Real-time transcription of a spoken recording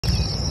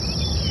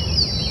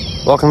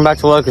Welcome back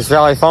to Locust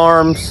Valley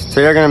Farms.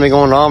 Today we're going to be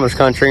going to Amish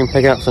country and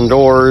picking up some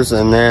doors,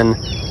 and then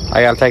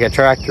I got to take a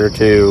tractor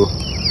to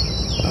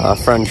a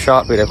friend's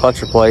shop to get a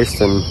clutch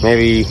replaced, and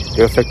maybe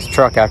go fix the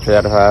truck after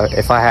that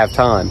if I have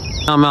time.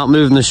 I'm out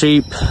moving the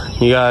sheep.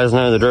 You guys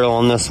know the drill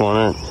on this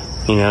one.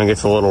 It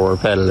gets a little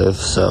repetitive,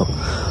 so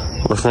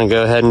we're just going to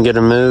go ahead and get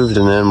them moved,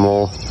 and then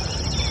we'll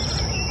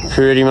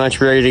pretty much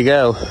ready to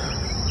go.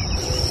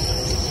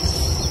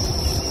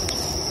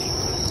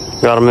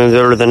 Got to move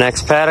over to the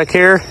next paddock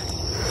here,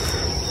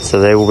 so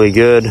they will be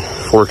good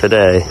for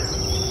today.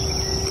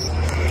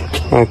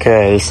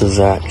 Okay, this is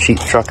that cheap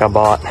truck I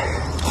bought.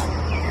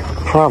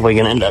 Probably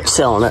gonna end up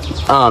selling it.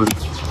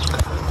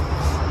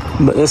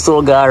 But this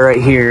little guy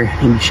right here,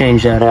 you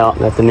change that out.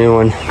 Got the new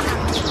one.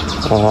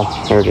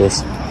 There it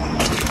is.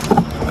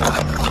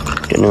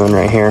 Get a new one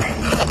right here.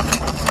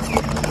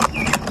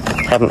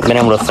 Haven't been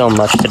able to film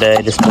much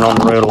today. Just been on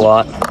the road a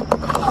lot.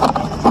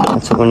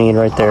 That's what we need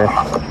right there.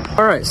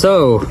 All right,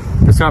 so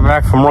just got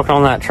back from working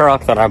on that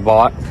truck that I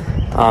bought.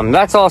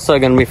 That's also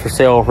going to be for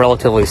sale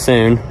relatively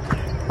soon.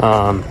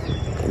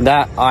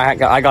 That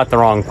I got the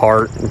wrong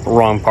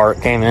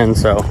part came in,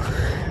 so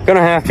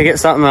gonna have to get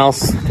something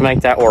else to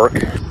make that work.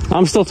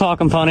 I'm still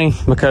talking funny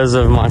because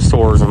of my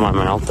sores in my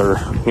mouth. They're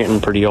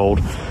getting pretty old.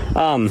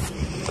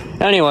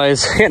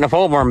 Anyways, getting a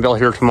pole barn built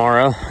here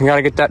tomorrow. I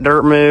gotta get that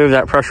dirt moved,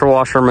 that pressure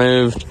washer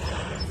moved,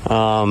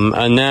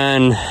 and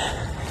then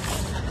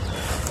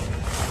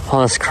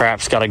all this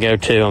crap's got to go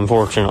too,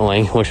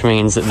 unfortunately, which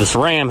means that this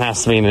ram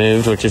has to be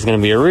moved, which is going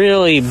to be a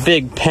really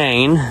big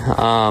pain.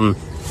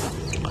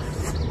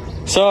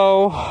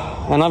 So,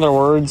 in other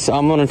words,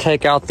 I'm going to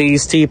take out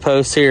these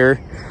T-posts here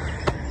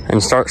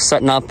and start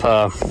setting up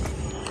a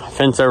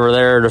fence over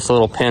there, just a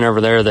little pin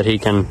over there that he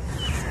can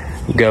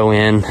go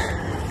in.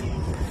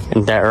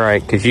 Isn't that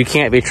right? Because you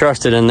can't be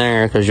trusted in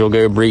there, because you'll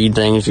go breed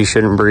things you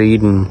shouldn't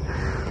breed and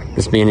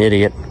just be an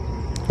idiot.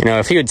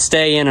 If he would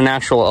stay in an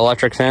actual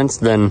electric fence,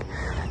 then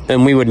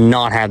we would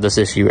not have this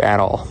issue at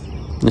all.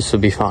 This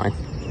would be fine.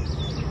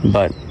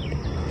 But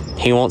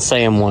he won't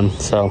stay in one,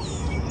 so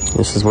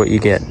this is what you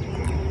get.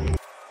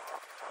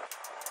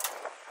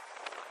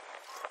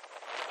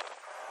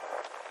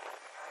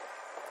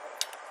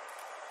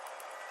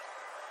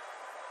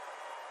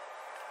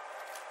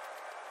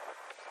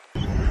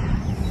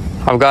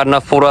 I've got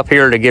enough pulled up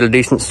here to get a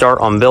decent start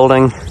on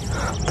building.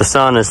 The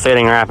sun is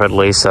fading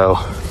rapidly, so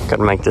got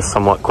to make this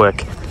somewhat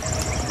quick.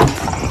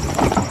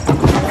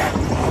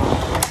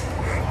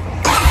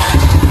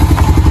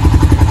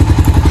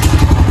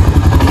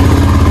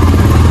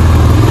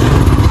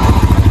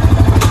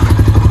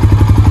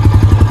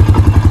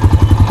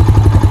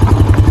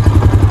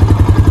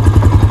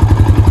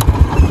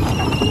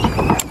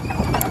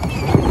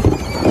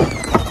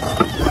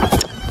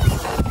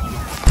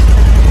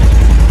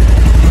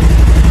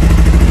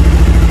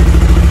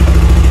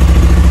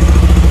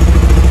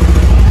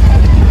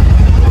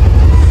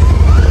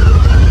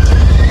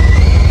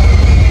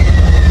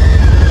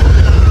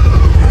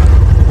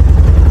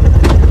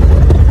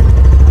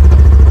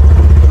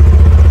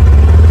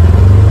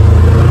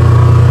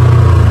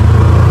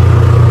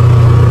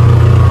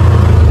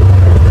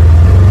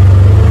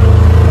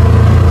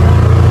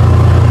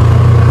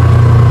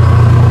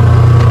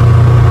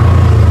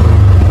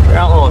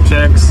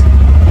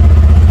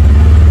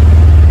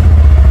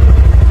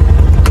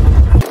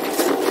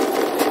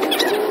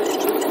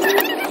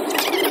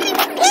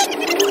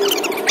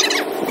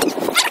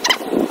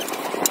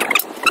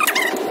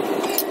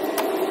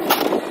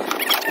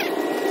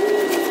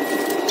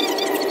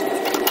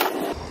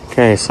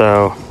 Okay,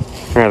 so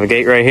we're gonna have a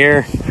gate right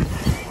here,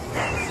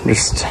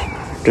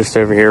 just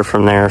over here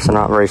from there, so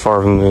not very far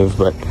of a move,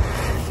 but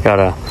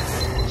gotta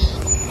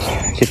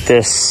get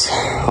this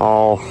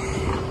all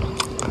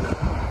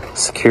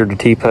secured to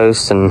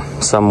T-posts and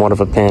somewhat of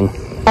a pin.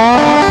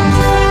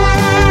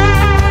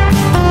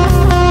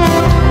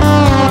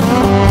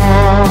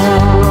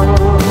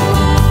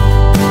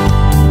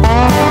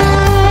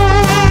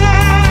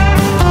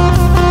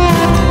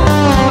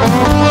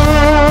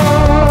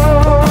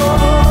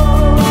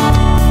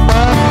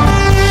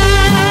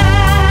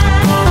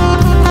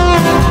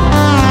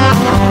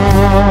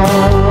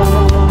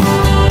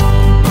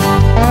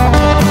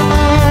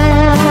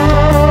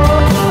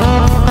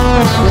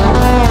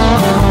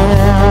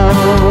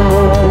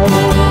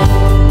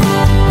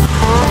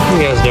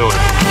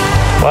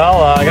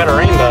 I got a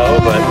rainbow,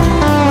 but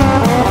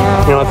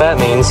you know what that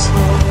means.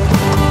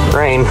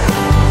 Rain.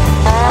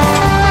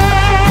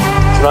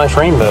 It's a nice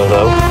rainbow,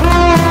 though.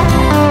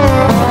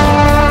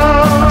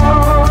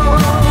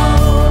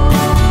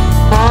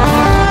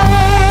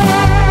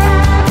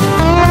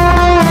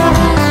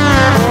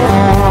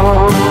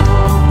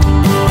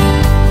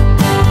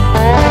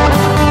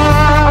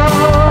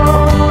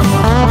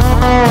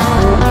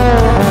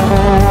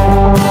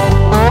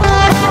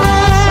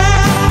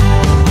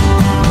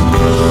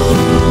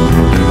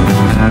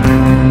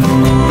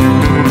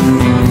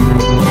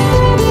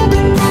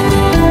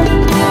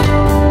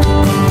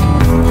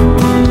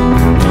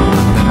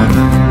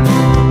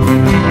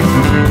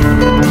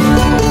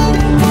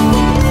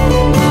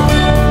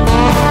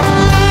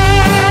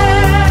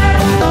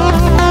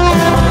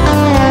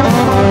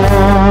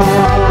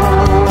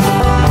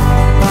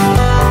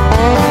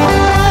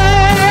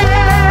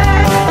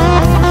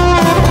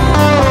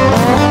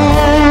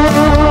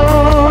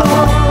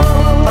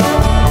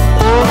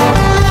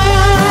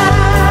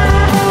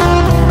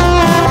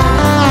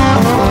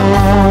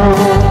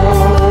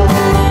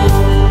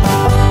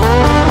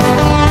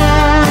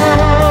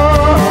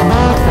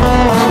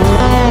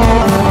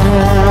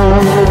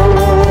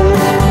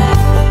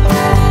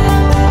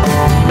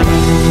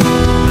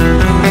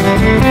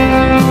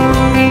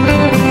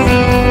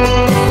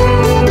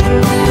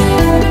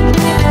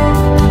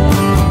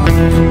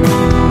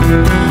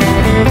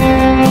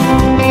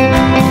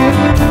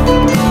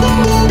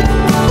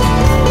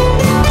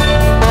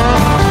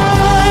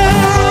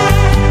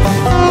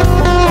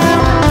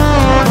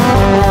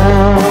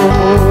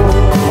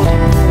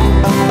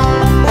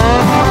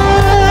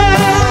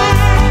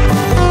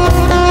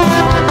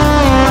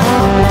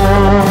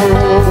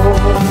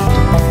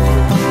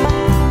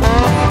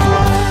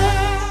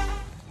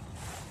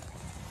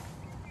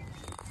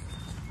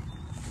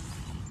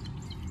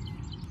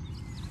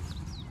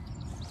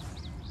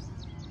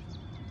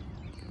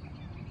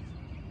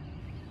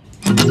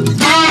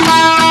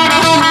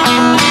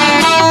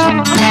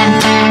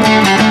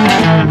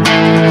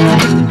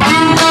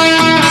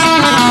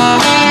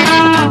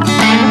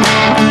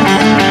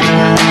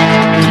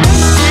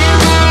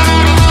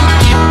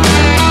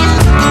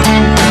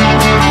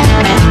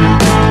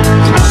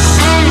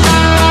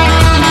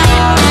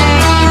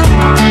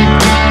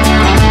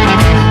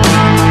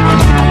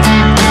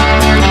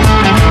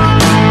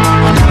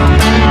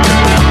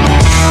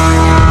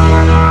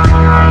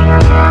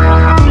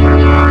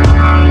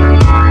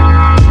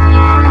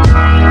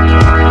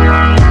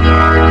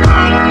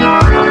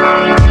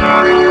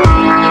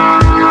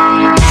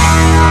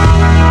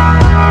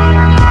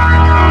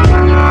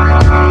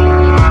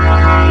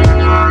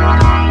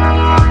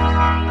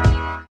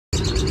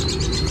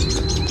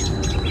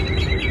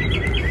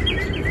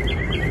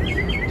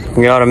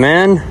 We got them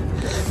in.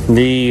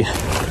 The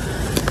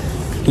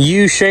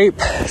U shape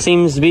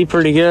seems to be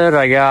pretty good.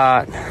 I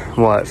got,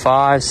 what,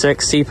 5,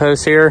 6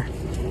 T-posts here?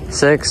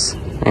 6.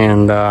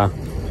 And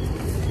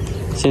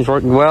seems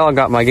working well. I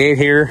got my gate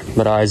here,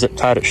 but I zip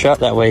tied it shut.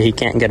 That way he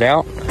can't get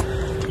out.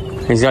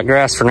 He's got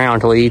grass for now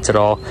until he eats it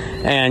all.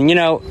 And, you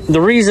know,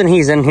 the reason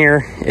he's in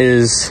here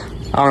is,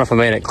 I don't know if I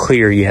made it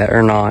clear yet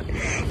or not.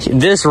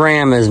 This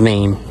ram is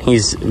mean.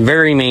 He's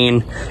very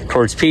mean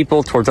towards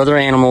people, towards other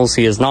animals.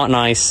 He is not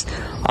nice.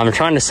 I'm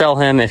trying to sell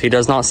him. If he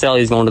does not sell,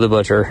 he's going to the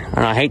butcher. And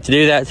I hate to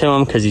do that to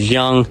him because he's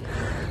young,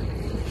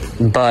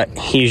 but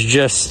he's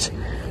just,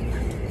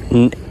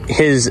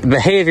 his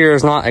behavior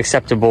is not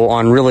acceptable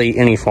on really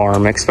any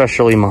farm,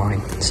 especially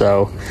mine.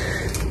 So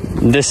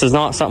this is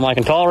not something I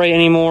can tolerate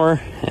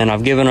anymore. And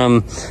I've given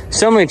him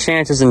so many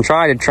chances and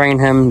tried to train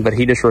him, but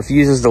he just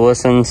refuses to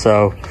listen.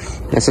 So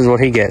this is what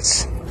he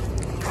gets.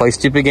 Play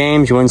stupid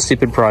games, you win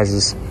stupid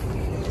prizes.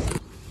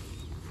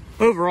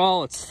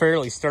 Overall, it's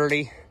fairly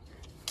sturdy.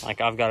 Like,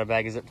 I've got a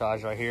bag of zip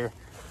ties right here.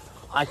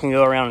 I can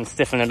go around and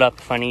stiffen it up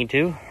if I need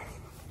to.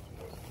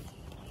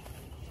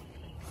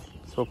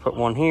 So we'll put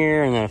one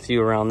here and then a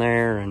few around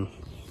there, and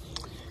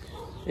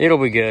it'll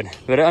be good.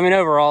 But I mean,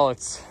 overall,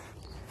 it's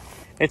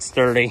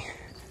sturdy.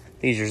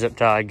 These are zip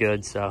tied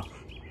good, so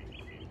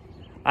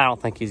I don't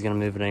think he's gonna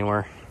move it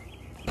anywhere.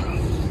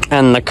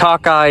 And the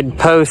cockeyed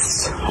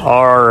posts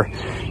are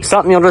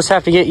something you'll just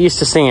have to get used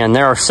to seeing.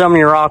 There are so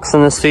many rocks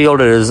in this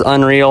field, it is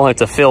unreal.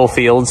 It's a fill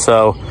field,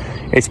 so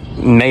it's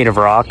made of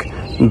rock,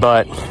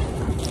 but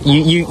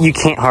you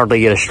can't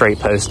hardly get a straight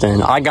post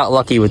in. I got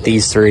lucky with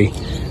these 3.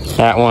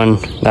 That one,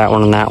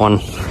 and that one.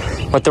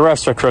 But the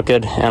rest are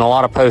crooked, and a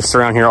lot of posts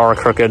around here are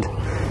crooked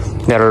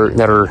that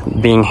are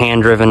being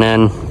hand driven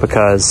in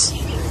because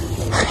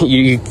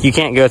you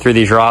can't go through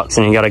these rocks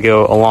and you got to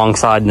go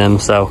alongside them.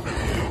 So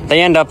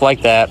they end up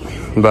like that,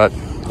 but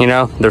you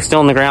know, they're still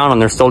in the ground and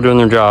they're still doing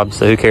their job,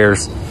 so who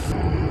cares?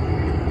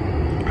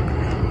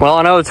 Well,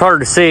 I know it's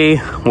hard to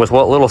see with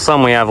what little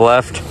sun we have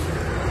left,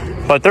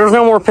 but there's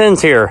no more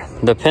pins here.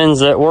 The pins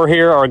that were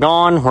here are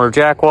gone, where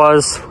Jack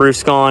was,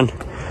 roof's gone.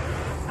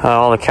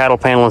 All the cattle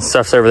panel and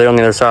stuff's over there on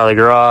the other side of the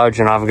garage,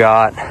 and I've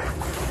got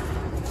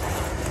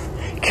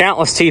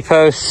countless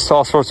T-posts,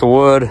 all sorts of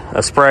wood,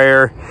 a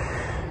sprayer,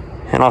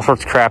 and all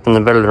sorts of crap in the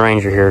bed of the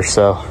Ranger here.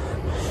 So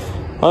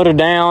loaded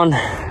down,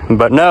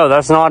 but no,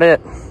 that's not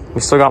it.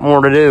 We still got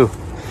more to do.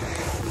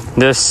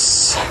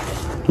 This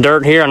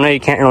dirt here, I know you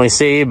can't really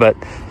see, but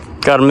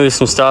got to move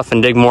some stuff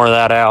and dig more of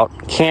that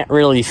out. Can't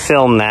really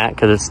film that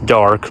because it's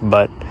dark,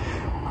 but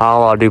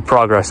I'll do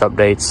progress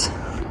updates.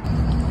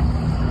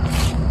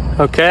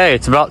 Okay,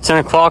 it's about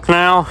 10 o'clock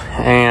now,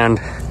 and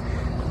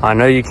I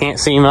know you can't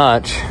see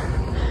much,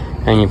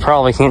 and you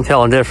probably can't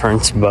tell a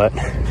difference, but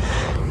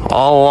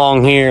all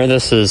along here,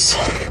 this is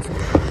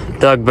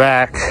dug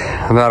back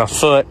about 1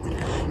 foot,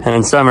 and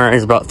in some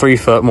areas about 3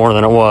 foot more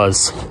than it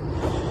was.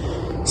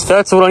 So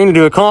that's what I needed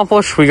to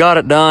accomplish. We got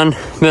it done.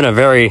 It's been a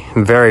very,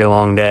 very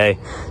long day.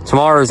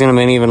 Tomorrow is going to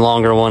be an even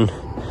longer one.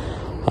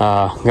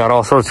 Got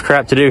all sorts of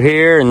crap to do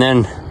here, and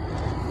then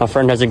my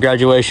friend has a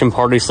graduation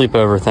party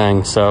sleepover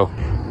thing, so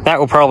that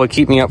will probably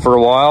keep me up for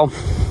a while.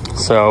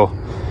 So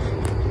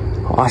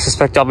I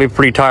suspect I'll be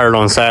pretty tired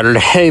on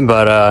Saturday,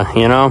 but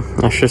you know,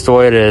 that's just the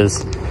way it is.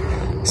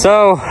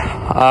 So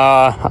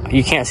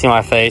you can't see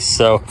my face,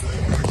 so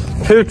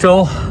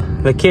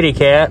Poochel, the kitty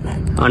cat,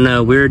 I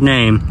know, weird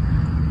name,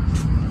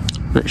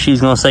 but she's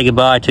gonna say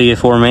goodbye to you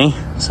for me.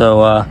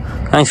 So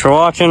thanks for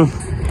watching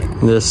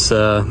this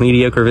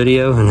mediocre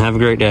video, and have a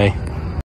great day.